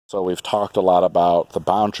So we've talked a lot about the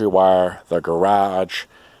boundary wire, the garage,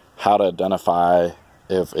 how to identify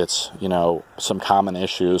if it's, you know, some common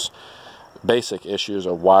issues, basic issues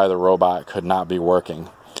of why the robot could not be working.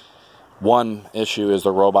 One issue is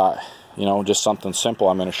the robot, you know, just something simple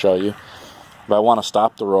I'm going to show you. If I want to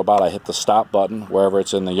stop the robot, I hit the stop button wherever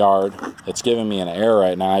it's in the yard. It's giving me an error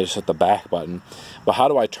right now. I just hit the back button. But how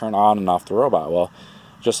do I turn on and off the robot? Well,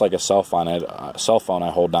 just like a cell phone, I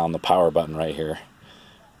hold down the power button right here.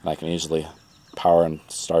 And I can easily power and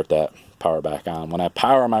start that power back on. When I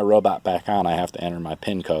power my robot back on, I have to enter my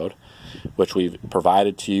PIN code, which we've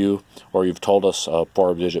provided to you, or you've told us a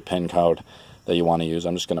 4-digit PIN code that you want to use.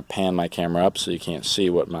 I'm just going to pan my camera up so you can't see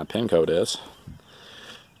what my PIN code is.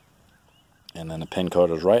 And then the PIN code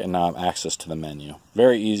is right, and now I have access to the menu.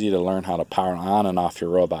 Very easy to learn how to power on and off your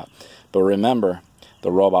robot. But remember,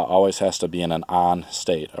 the robot always has to be in an on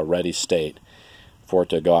state, a ready state, for it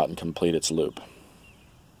to go out and complete its loop.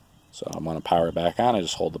 So I'm going to power it back on. I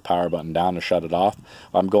just hold the power button down to shut it off.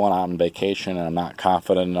 If I'm going out on vacation and I'm not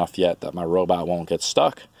confident enough yet that my robot won't get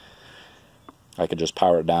stuck, I could just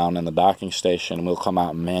power it down in the docking station, and we'll come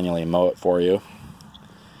out and manually mow it for you.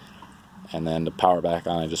 And then to power back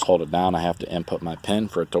on, I just hold it down. I have to input my PIN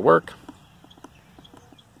for it to work.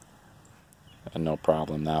 And no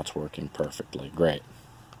problem, now it's working perfectly. Great.